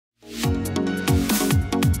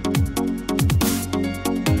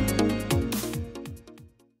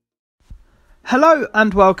Hello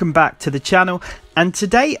and welcome back to the channel, and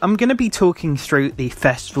today I'm going to be talking through the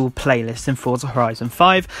festival playlist in Forza Horizon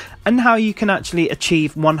 5 and how you can actually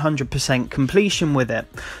achieve 100% completion with it.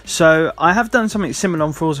 So I have done something similar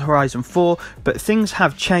on Forza Horizon 4, but things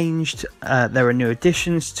have changed. There are new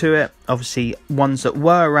additions to it. Obviously ones that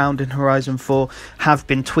were around in Horizon 4 have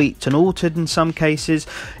been tweaked and altered in some cases.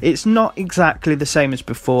 It's not exactly the same as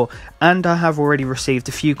before, and I have already received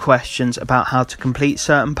a few questions about how to complete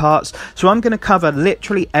certain parts, so I'm going to cover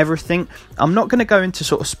literally everything. I'm not going to go into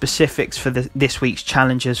sort of specifics for this week's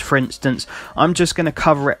challenges, for instance. I'm just going to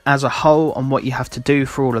cover it as a whole on what you have to do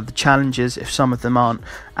for all of the challenges, if some of them aren't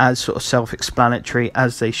as sort of self-explanatory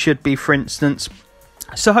as they should be, for instance.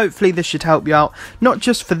 So hopefully this should help you out, not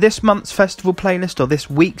just for this month's festival playlist or this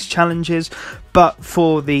week's challenges, but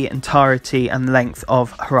for the entirety and length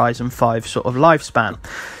of Horizon 5 sort of lifespan.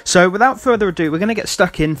 So without further ado, we're going to get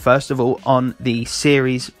stuck in first of all on the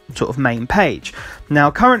series sort of main page.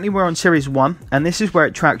 Now currently we're on series 1, and this is where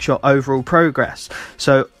it tracks your overall progress.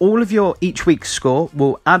 So all of your each week's score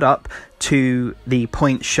will add up to the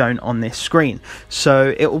points shown on this screen.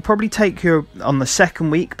 So it will probably take you on the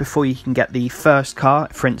second week before you can get the first car,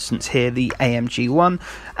 for instance here the AMG 1,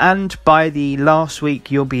 and by the last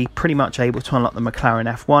week you'll be pretty much able to unlock the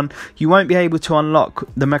McLaren F1. You won't be able to unlock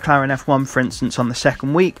the McLaren F1 for instance on the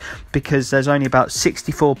second week because there's only about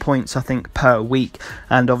 64 points I think per week,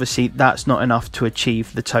 and obviously that's not enough to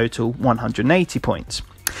achieve the total 180 points.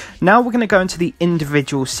 Now we're going to go into the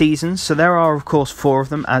individual seasons. So there are of course 4 of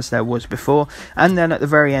them as there was before, and then at the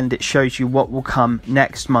very end it shows you what will come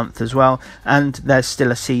next month as well, and there's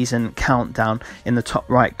still a season countdown in the top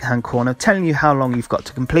right hand corner telling you how long you've got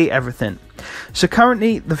to complete everything. So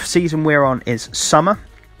currently the season we're on is summer,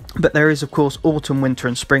 but there is of course autumn, winter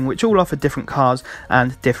and spring, which all offer different cars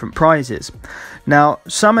and different prizes. Now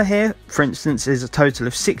summer here for instance is a total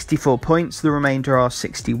of 64 points, the remainder are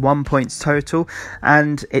 61 points total,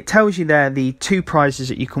 and it tells you there the 2 prizes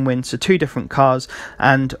that you can win, so 2 different cars,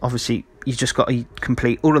 and obviously you just got to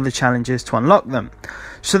complete all of the challenges to unlock them.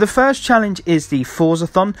 So the first challenge is the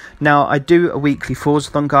Forzathon. Now I do a weekly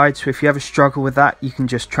Forzathon guide, so if you ever struggle with that you can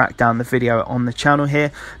just track down the video on the channel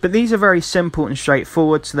here, but these are very simple and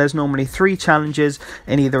straightforward. So there's normally 3 challenges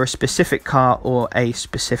in either a specific car or a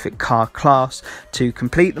specific car class to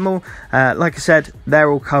complete them all. Like I said,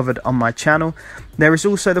 they're all covered on my channel. There is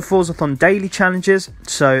also the Forzathon daily challenges.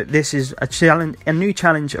 So this is a challenge, a new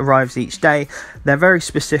challenge arrives each day. They're very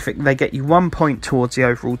specific, they get you 1 point towards the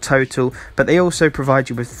overall total, but they also provide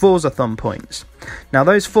you with Forzathon points. Now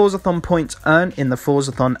those Forzathon points earned in the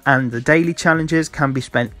Forzathon and the daily challenges can be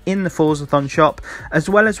spent in the Forzathon shop, as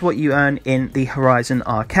well as what you earn in the Horizon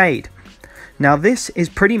arcade. Now this is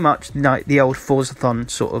pretty much like the old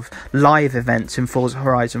Forzathon sort of live events in Forza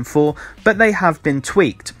Horizon 4, but they have been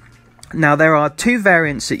tweaked. Now there are 2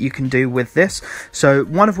 variants that you can do with this, so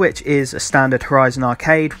one of which is a standard Horizon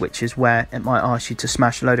arcade, which is where it might ask you to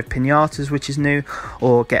smash a load of pinatas, which is new,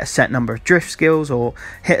 or get a set number of drift skills, or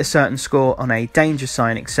hit a certain score on a danger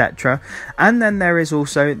sign, etc. And then there is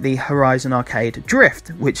also the Horizon arcade drift,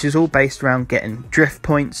 which is all based around getting drift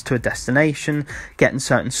points to a destination, getting a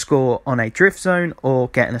certain score on a drift zone, or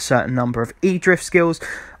getting a certain number of e-drift skills.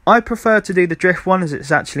 I prefer to do the drift one as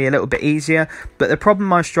it's actually a little bit easier, but the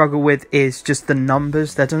problem I struggle with is just the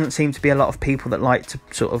numbers. There doesn't seem to be a lot of people that like to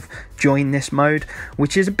sort of join this mode,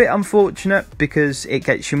 which is a bit unfortunate because it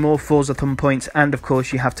gets you more Forzathon points, and of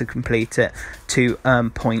course you have to complete it to earn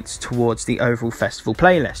points towards the overall festival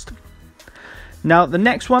playlist. Now the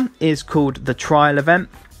next one is called the trial event.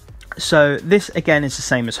 So this again is the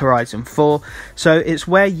same as Horizon 4, so it's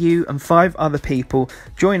where you and 5 other people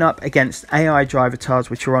join up against AI drivatars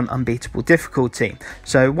which are on unbeatable difficulty.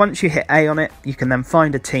 So once you hit A on it, you can then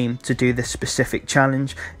find a team to do this specific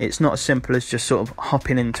challenge. It's not as simple as just sort of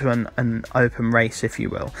hopping into an open race, if you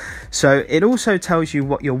will. So it also tells you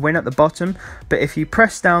what you'll win at the bottom, but if you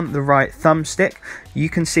press down the right thumbstick you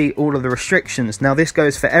can see all of the restrictions. Now this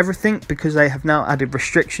goes for everything because they have now added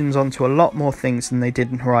restrictions onto a lot more things than they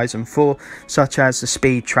did in Horizon 4, such as the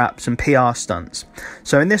speed traps and PR stunts.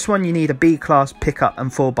 So in this one you need a B class pickup and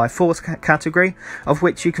 4x4 category, of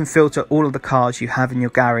which you can filter all of the cars you have in your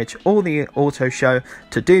garage or the auto show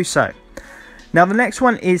to do so. Now the next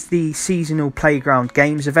one is the seasonal playground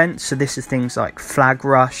games event. So this is things like flag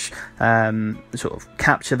rush, sort of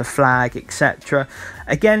capture the flag, etc.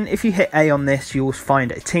 Again, if you hit A on this, you will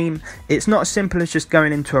find a team. It's not as simple as just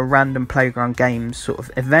going into a random playground games sort of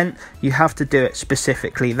event. You have to do it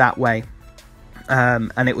specifically that way.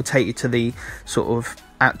 and it will take you to the sort of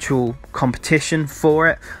actual competition for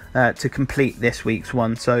it to complete this week's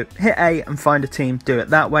one. So hit A and find a team, do it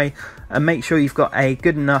that way, and make sure you've got a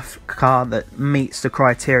good enough car that meets the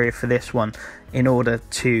criteria for this one in order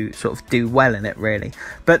to sort of do well in it, really.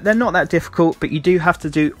 But they're not that difficult, but you do have to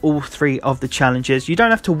do all 3 of the challenges. You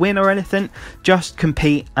don't have to win or anything, just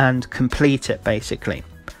compete and complete it, basically.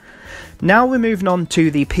 Now we're moving on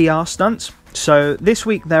to the PR stunts. So this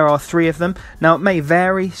week there are 3 of them. Now it may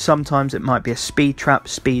vary, sometimes it might be a speed trap,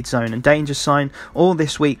 speed zone and danger sign, or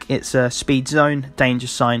this week it's a speed zone, danger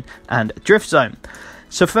sign and a drift zone.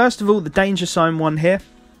 So first of all, the danger sign one here.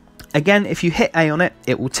 Again, if you hit A on it,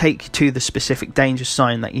 it will take you to the specific danger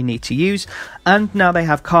sign that you need to use, and now they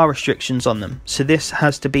have car restrictions on them. So this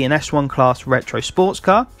has to be an S1 class retro sports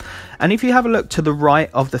car, and if you have a look to the right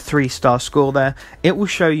of the 3-star score there, it will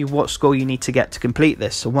show you what score you need to get to complete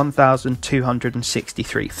this, so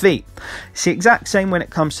 1,263 feet. It's the exact same when it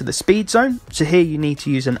comes to the speed zone, so here you need to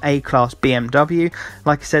use an A-class BMW.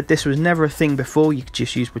 Like I said, this was never a thing before, you could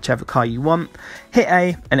just use whichever car you want. Hit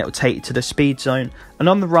A and it will take you to the speed zone, and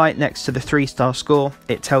on the right next to the 3-star score,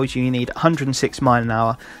 it tells you need 106 miles an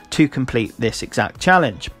hour to complete this exact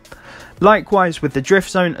challenge. Likewise with the drift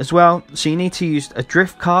zone as well, so you need to use a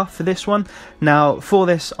drift car for this one. Now for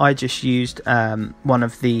this I just used one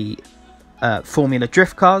of the Formula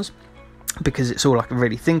drift cars, because it's all I can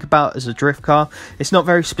really think about as a drift car. It's not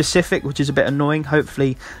very specific, which is a bit annoying.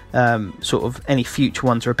 Hopefully sort of any future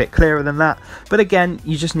ones are a bit clearer than that, but again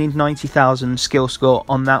you just need 90,000 skill score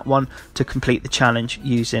on that one to complete the challenge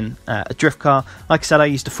using a drift car. Like I said, I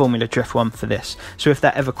used a Formula drift one for this, so if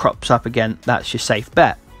that ever crops up again, that's your safe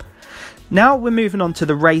bet. Now we're moving on to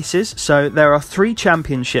the races. So there are 3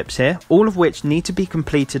 championships here, all of which need to be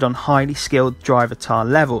completed on highly skilled driver tar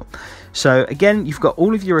level. So again, you've got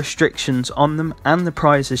all of your restrictions on them and the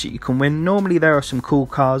prizes that you can win. Normally there are some cool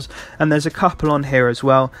cars, and there's a couple on here as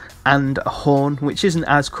well, and a horn, which isn't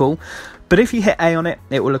as cool. But if you hit A on it,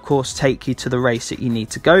 it will of course take you to the race that you need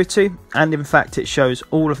to go to, and in fact it shows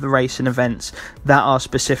all of the racing events that are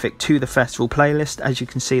specific to the festival playlist. As you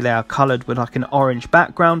can see, they are coloured with like an orange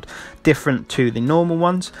background, different to the normal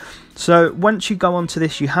ones. So once you go onto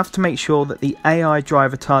this, you have to make sure that the AI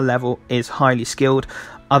driver tar level is highly skilled.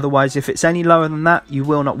 Otherwise, if it's any lower than that, you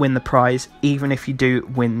will not win the prize, even if you do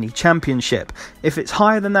win the championship. If it's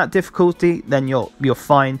higher than that difficulty, then you're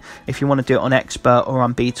fine. If you want to do it on expert or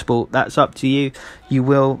unbeatable, that's up to you. You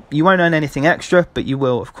won't earn anything extra, but you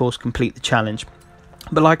will of course complete the challenge.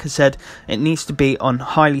 But like I said, it needs to be on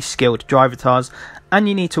highly skilled driver tars, and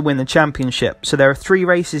you need to win the championship. So there are 3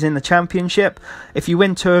 races in the championship. If you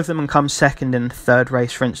win 2 of them and come second in the 3rd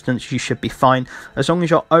race, for instance, you should be fine. As long as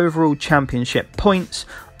your overall championship points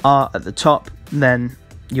are at the top, then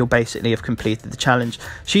you'll basically have completed the challenge.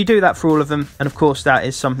 So you do that for all of them, and of course that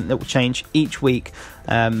is something that will change each week.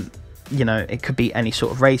 You know, it could be any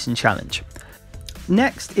sort of racing challenge.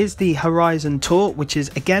 Next is the Horizon Tour, which is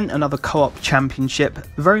again another co-op championship,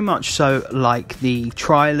 very much so like the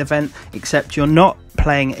trial event, except you're not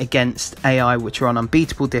playing against AI, which are on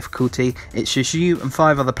unbeatable difficulty. It's just you and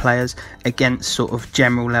 5 other players against sort of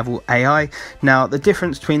general level AI. Now the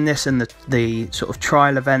difference between this and the sort of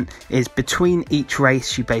trial event is between each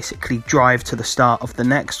race you basically drive to the start of the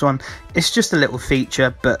next one. It's just a little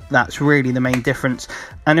feature, but that's really the main difference.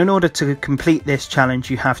 And in order to complete this challenge,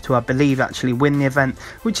 you have to, I believe, actually win the event,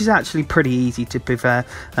 which is actually pretty easy, to be fair,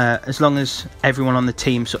 as long as everyone on the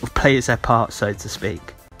team sort of plays their part, so to speak.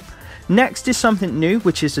 Next is something new,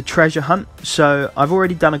 which is the treasure hunt. So I've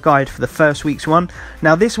already done a guide for the first week's one.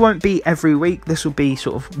 Now this won't be every week, this will be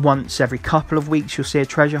sort of once every couple of weeks you'll see a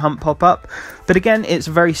treasure hunt pop up. But again, it's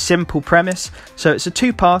a very simple premise. So it's a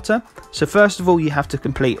 2-parter. So first of all, you have to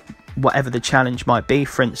complete whatever the challenge might be.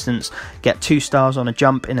 For instance, get 2 stars on a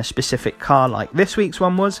jump in a specific car like this week's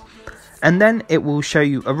one was. And then it will show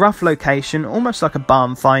you a rough location, almost like a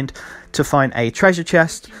barn find, to find a treasure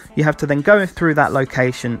chest. You have to then go through that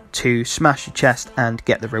location to smash your chest and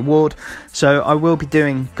get the reward. So I will be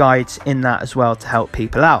doing guides in that as well to help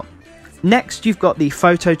people out. Next, you've got the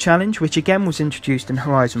photo challenge, which again was introduced in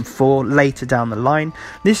Horizon 4 later down the line.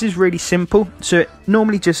 This is really simple, so it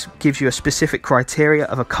normally just gives you a specific criteria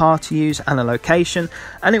of a car to use and a location,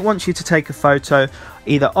 and it wants you to take a photo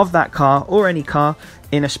either of that car or any car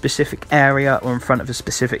in a specific area or in front of a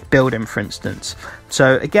specific building, for instance.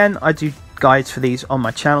 So again, I do guides for these on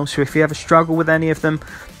my channel, so if you ever struggle with any of them,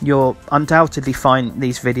 you'll undoubtedly find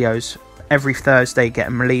these videos every Thursday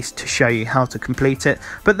getting released to show you how to complete it,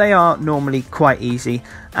 but they are normally quite easy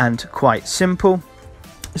and quite simple.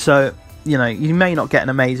 So you know, you may not get an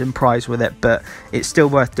amazing prize with it, but it's still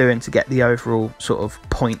worth doing to get the overall sort of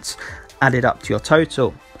points added up to your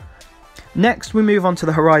total. Next, we move on to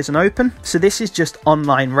the Horizon Open. So this is just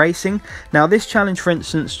online racing. Now this challenge, for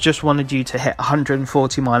instance, just wanted you to hit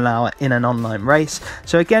 140 mile an hour in an online race.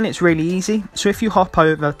 So again, it's really easy. So if you hop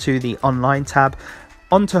over to the online tab,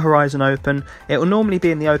 onto Horizon Open, it will normally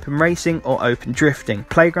be in the Open Racing or Open Drifting.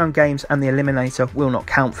 Playground games and the Eliminator will not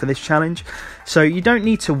count for this challenge. So you don't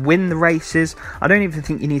need to win the races. I don't even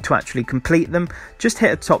think you need to actually complete them. Just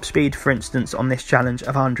hit a top speed, for instance, on this challenge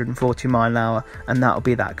of 140 mile an hour, and that'll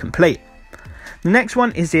be that complete. The next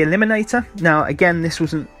one is the Eliminator. Now again, this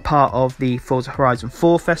wasn't part of the Forza Horizon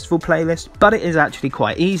 4 Festival playlist, but it is actually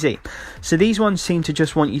quite easy. So these ones seem to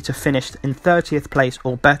just want you to finish in 30th place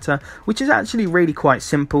or better, which is actually really quite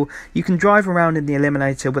simple. You can drive around in the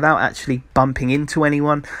Eliminator without actually bumping into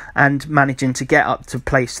anyone and managing to get up to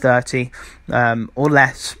place 30 or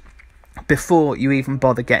less before you even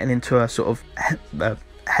bother getting into a sort of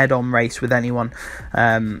head-on race with anyone.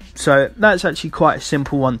 So that's actually quite a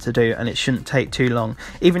simple one to do, and it shouldn't take too long.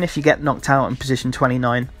 Even if you get knocked out in position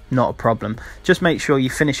 29, not a problem. Just make sure you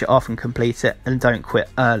finish it off and complete it, and don't quit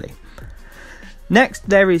early. Next,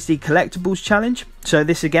 there is the Collectibles Challenge. So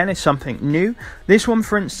this again is something new. This one,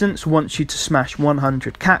 for instance, wants you to smash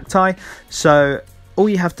 100 cacti. So all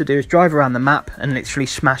you have to do is drive around the map and literally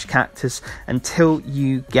smash cactus until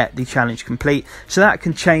you get the challenge complete. So that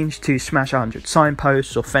can change to smash 100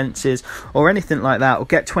 signposts or fences or anything like that, or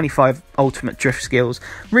get 25 ultimate drift skills.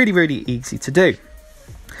 Really, really easy to do.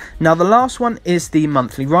 Now the last one is the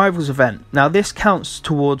monthly rivals event. Now this counts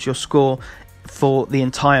towards your score for the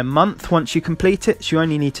entire month once you complete it. So you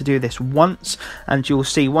only need to do this once, and you'll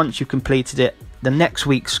see once you've completed it, the next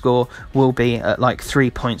week's score will be at like 3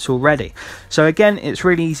 points already. So again, it's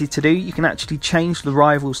really easy to do. You can actually change the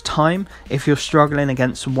rival's time if you're struggling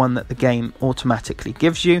against one that the game automatically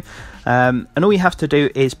gives you. And all you have to do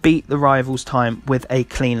is beat the rival's time with a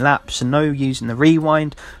clean lap. So no using the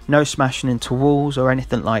rewind, no smashing into walls or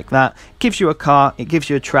anything like that. It gives you a car, it gives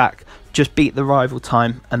you a track. Just beat the rival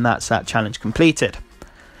time, and that's that challenge completed.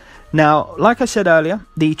 Now, like I said earlier,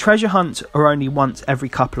 the treasure hunts are only once every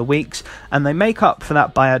couple of weeks, and they make up for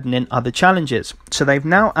that by adding in other challenges. So they've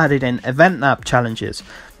now added in event lab challenges.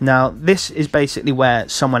 Now, this is basically where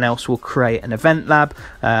someone else will create an event lab,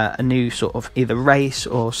 a new sort of either race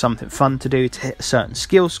or something fun to do to hit a certain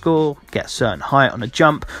skill score, get a certain height on a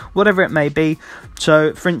jump, whatever it may be.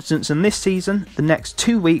 So, for instance, in this season, the next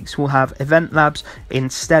 2 weeks will have event labs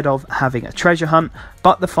instead of having a treasure hunt,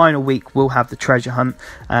 but the final week will have the treasure hunt,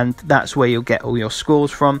 and that's where you'll get all your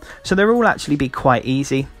scores from. So they'll all actually be quite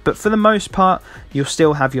easy, but for the most part, you'll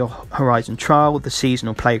still have your Horizon Trial, the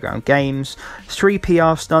seasonal playground games, 3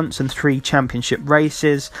 PR stunts and 3 championship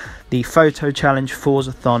races, the photo challenge,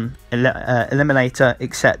 Forzathon, Eliminator,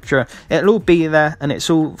 etc. It'll all be there, and it's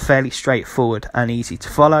all fairly straightforward and easy to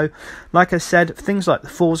follow. Like I said, things like the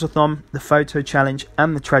Forzathon, the photo challenge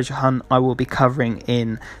and the treasure hunt I will be covering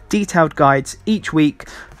in detailed guides each week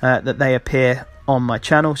that they appear on my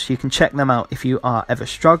channel, so you can check them out if you are ever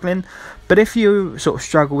struggling. But if you sort of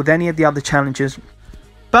struggle with any of the other challenges,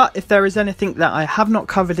 but if there is anything that I have not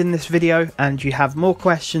covered in this video and you have more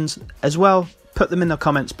questions as well, put them in the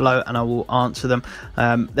comments below and I will answer them.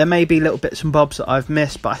 There may be little bits and bobs that I've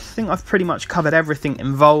missed, but I think I've pretty much covered everything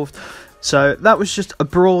involved. So that was just a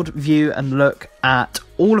broad view and look at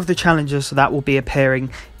all of the challenges that will be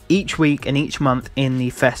appearing each week and each month in the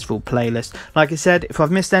festival playlist. Like I said, if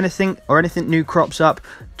I've missed anything or anything new crops up,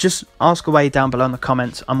 just ask away down below in the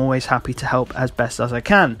comments. I'm always happy to help as best as I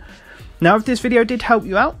can. Now, if this video did help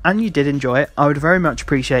you out and you did enjoy it, I would very much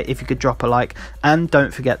appreciate if you could drop a like, and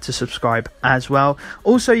don't forget to subscribe as well.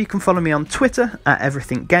 Also, you can follow me on Twitter at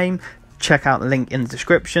EverythingGaming. Check out the link in the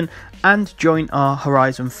description and join our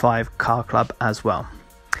Horizon 5 car club as well.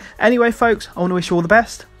 Anyway, folks, I want to wish you all the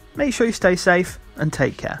best. Make sure you stay safe and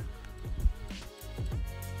take care.